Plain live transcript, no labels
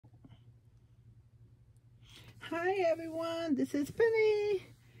Hi everyone, this is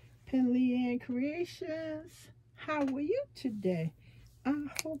Penley-Ann Creations. How are you today? I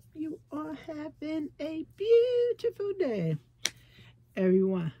hope you are having a beautiful day.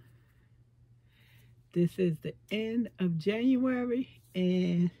 Everyone, this is the end of January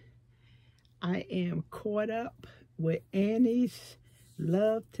and I am caught up with Annie's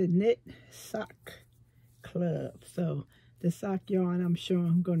Love to Knit Sock Club. So the sock yarn I'm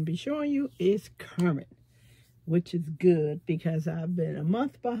going to be showing you is current, which is good because I've been a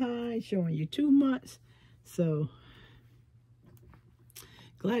month behind, showing you 2 months. So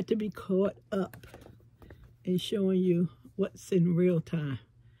glad to be caught up and showing you what's in real time.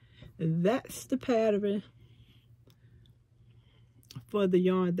 That's the pattern for the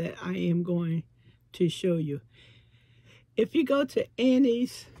yarn that I am going to show you. If you go to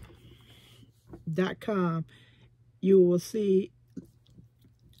annies.com, you will see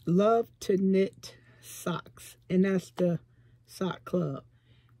Love to Knit Socks, and that's the sock club.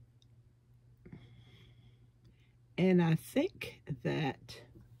 And I think that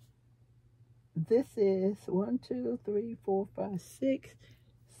this is 1, 2, 3, 4, 5, 6,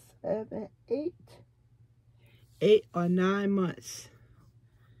 7, 8 or 9 months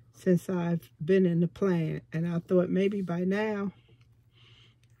since I've been in the plan, and I thought maybe by now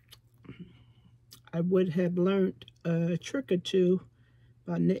I would have learned a trick or two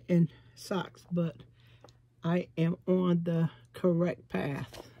by knitting socks, but I am on the correct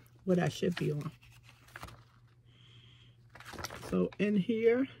path, what I should be on. So in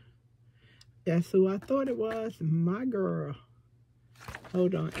here, that's who I thought it was, my girl.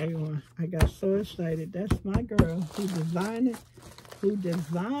 Hold on, everyone. I got so excited. That's my girl who designed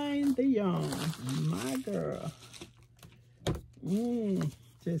the yarn. My girl.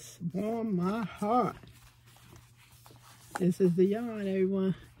 Just warm my heart. This is the yarn,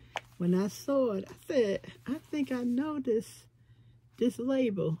 everyone. When I saw it, I said, I think I know this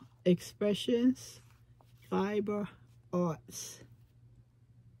label, Expressions Fiber Arts.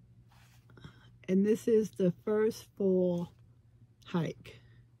 And this is the first fall hike.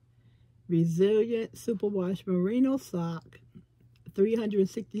 Resilient Superwash Merino Sock,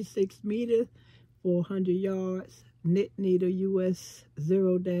 366 meters, 400 yards, knit needle US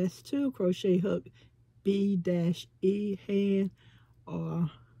 0-2, crochet hook B-E, hand or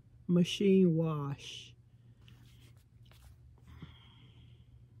machine wash.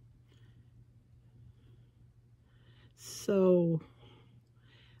 So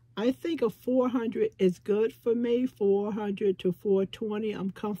I think a 400 is good for me. 400 to 420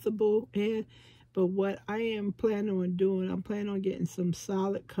 I'm comfortable in. But what I am planning on doing, I'm planning on getting some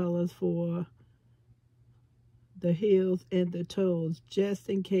solid colors for the heels and the toes, just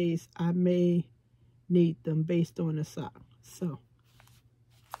in case I may need them based on the sock. So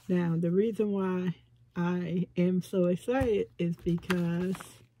now the reason why I am so excited is because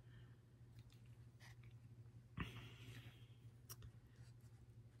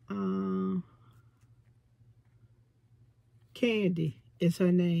Candy is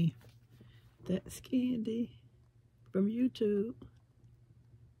her name. That's Candy from YouTube.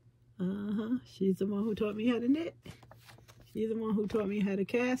 She's the one who taught me how to knit. She's the one who taught me how to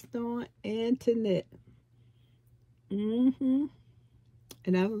cast on and to knit. And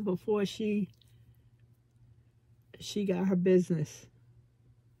that was before she got her business.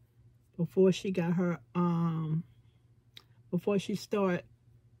 Before she got her before she started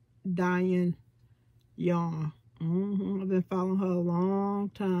dyeing yarn. I've been following her a long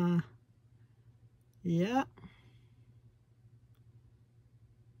time. Yeah.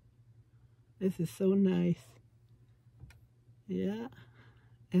 This is so nice. Yeah.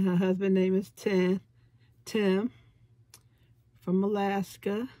 And her husband's name is Tim from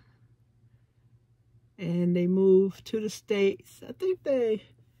Alaska. And they moved to the States. I think I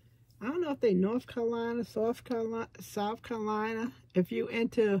don't know if they North Carolina, South Carolina. If you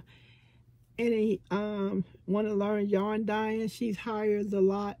into any want to learn yarn dyeing, she's hired a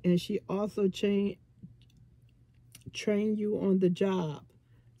lot, and she also train you on the job.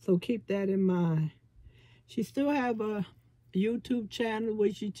 So keep that in mind. She still have a YouTube channel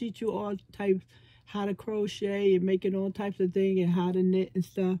where she teach you all types, how to crochet and making all types of things and how to knit and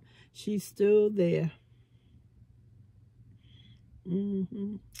stuff. She's still there.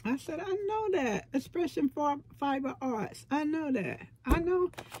 I said, I know that. Expression Fiber Arts. I know that. I know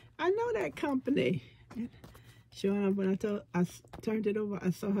that company. Sure enough, when I turned it over,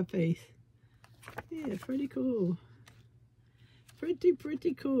 I saw her face. Yeah, pretty cool. Pretty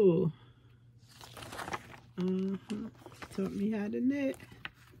cool. Taught me how to knit.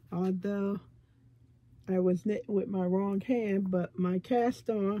 Although I was knitting with my wrong hand, but my cast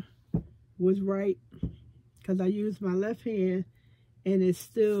on was right. because I use my left hand and it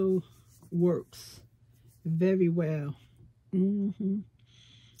still works very well. So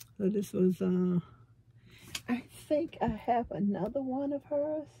this was, I think I have another one of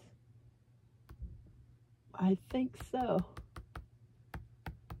hers. I think so.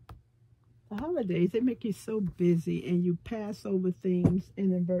 The holidays, they make you so busy and you pass over things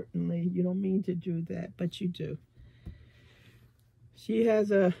inadvertently. You don't mean to do that, but you do. She has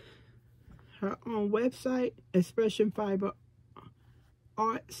her own website, Expression Fiber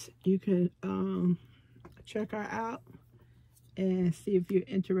Arts. You can check her out and see if you're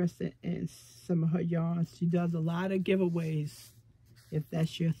interested in some of her yarns. She does a lot of giveaways, if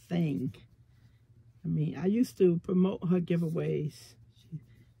that's your thing. I mean, I used to promote her giveaways.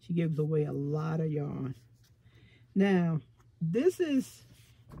 She gives away a lot of yarn. Now, this is,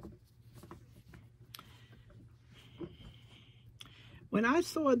 when I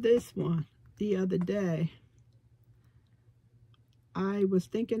saw this one the other day, I was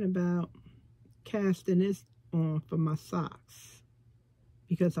thinking about casting this on for my socks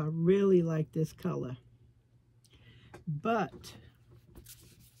because I really like this color. But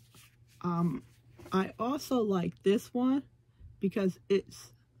I also like this one because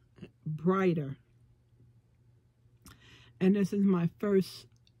it's brighter. And this is my first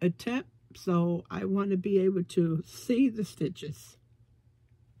attempt, so I want to be able to see the stitches.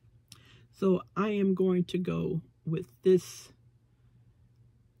 So I am going to go with this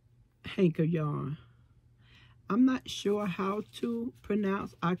hanker yarn. I'm not sure how to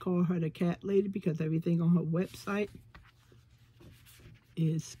pronounce. I call her the cat lady because everything on her website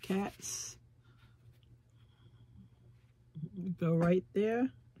is cats. Go right there.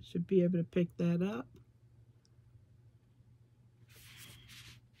 Should be able to pick that up.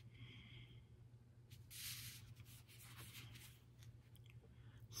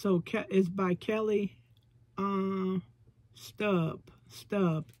 So it's by Kelly Stubb.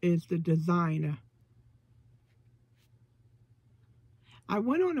 Stubb is the designer. I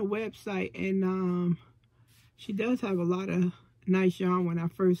went on the website and she does have a lot of nice yarn when I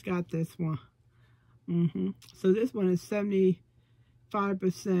first got this one. So this one is 75%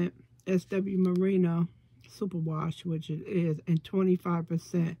 SW Merino Superwash, which it is, and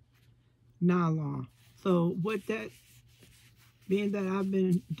 25% nylon. So what that, being that I've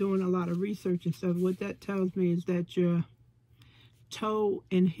been doing a lot of research and stuff, what that tells me is that your toe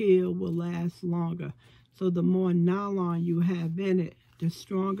and heel will last longer. So the more nylon you have in it, the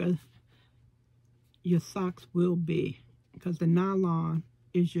stronger your socks will be, because the nylon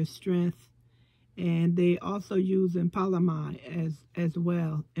is your strength. And they also use polyamide as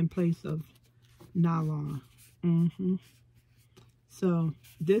well in place of nylon. So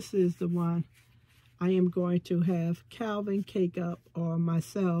this is the one I am going to have Calvin cake up, or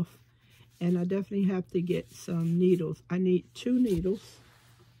myself, and I definitely have to get some needles. I need 2 needles.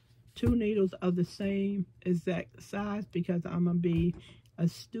 2 needles of the same exact size because I'm going to be a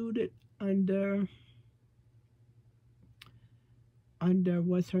student under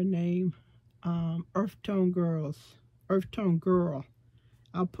what's her name? EarthtonesGirl.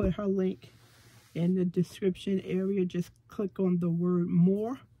 I'll put her link in the description area. Just click on the word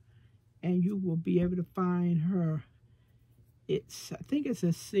more and you will be able to find her. I think it's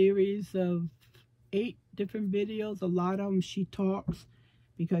a series of 8 different videos. A lot of them she talks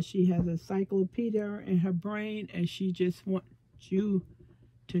because she has a encyclopedia in her brain and she just wants you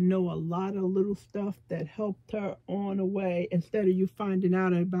to know a lot of little stuff that helped her on the way instead of you finding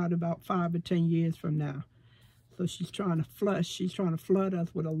out about 5 or 10 years from now. So she's trying to flood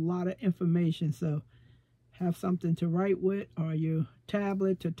us with a lot of information. So have something to write with or your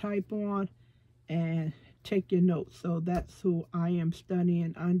tablet to type on and take your notes. So that's who I am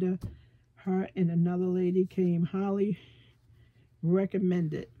studying under. Her and another lady came highly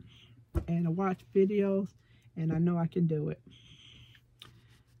recommended, and I watch videos and I know I can do it.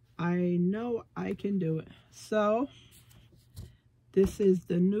 I know I can do it. So this is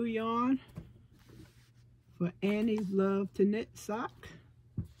the new yarn for Annie's Love to Knit sock,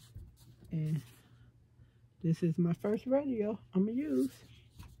 and this is my first radio I'm gonna use.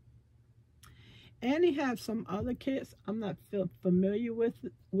 Annie has some other kits. I'm not familiar with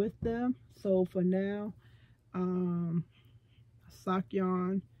them, so for now, sock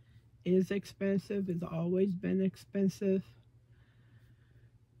yarn is expensive. It's always been expensive.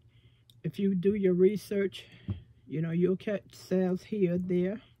 If you do your research, you know, you'll catch sales here or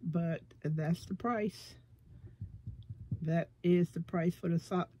there, but that's the price. That is the price for the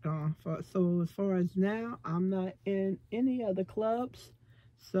sock yarn. So as far as now, I'm not in any other clubs,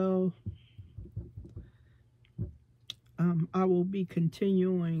 so I will be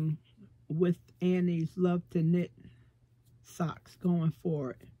continuing with Annie's Love to Knit socks going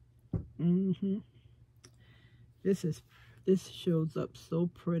forward. This shows up so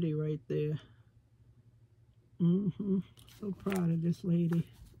pretty right there. So proud of this lady.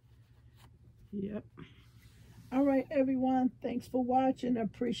 Yep. All right, everyone. Thanks for watching. I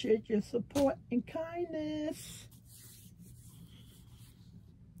appreciate your support and kindness.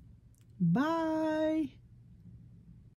 Bye.